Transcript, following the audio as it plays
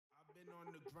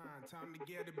grind, time to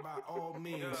get it by all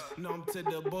means. Numb to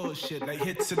the bullshit, like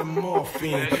hits to the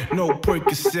morphine. No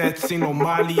Percocets, ain't no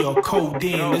Molly or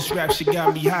codeine. This rap shit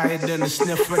got me higher than a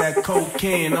sniff of that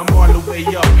cocaine. I'm all the way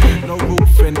up, no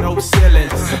roof and no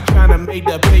ceilings. Tryna make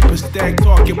the paper stack,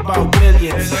 talking about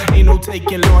millions. Ain't no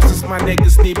taking losses, my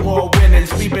niggas need more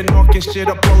winnings. We been knocking shit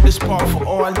up on this park for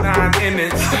all 9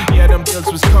 innings. Yeah, them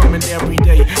bills was coming every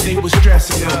day, they was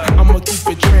stressing them. I'ma keep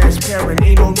it transparent,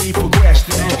 ain't no need for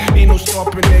questioning. Ain't no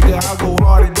stopping, nigga, I go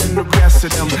harder than the rest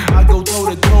of them. I go toe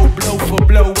to toe, blow for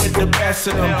blow with the best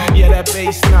of them. Yeah, that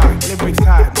bass knock, lyrics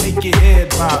hot, make your head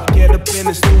pop. Get up in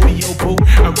the studio, boo,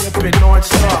 I'm ripping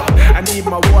non-stop. I need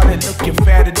my wallet looking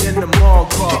fatter than the mall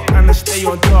car. I'ma stay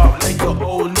on top like an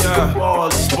old nigga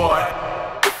ball spot.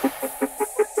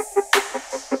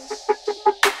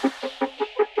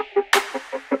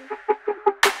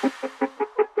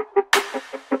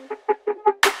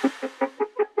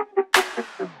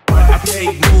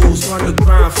 Make moves on the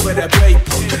grind for that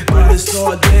paper. But it's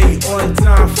all day, on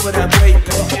time for that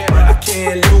paper. I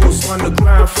can't lose on the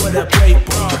grind for that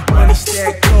paper. Money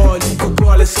stacked tall, you could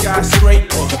call it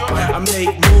skyscraper. I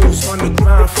make moves on the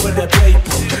grind for that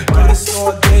paper. But it's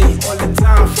all day, all the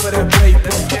time for that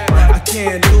paper. I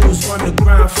can't lose on the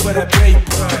grind for that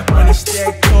paper. Money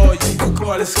stacked tall, you could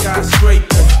call it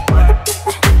skyscraper.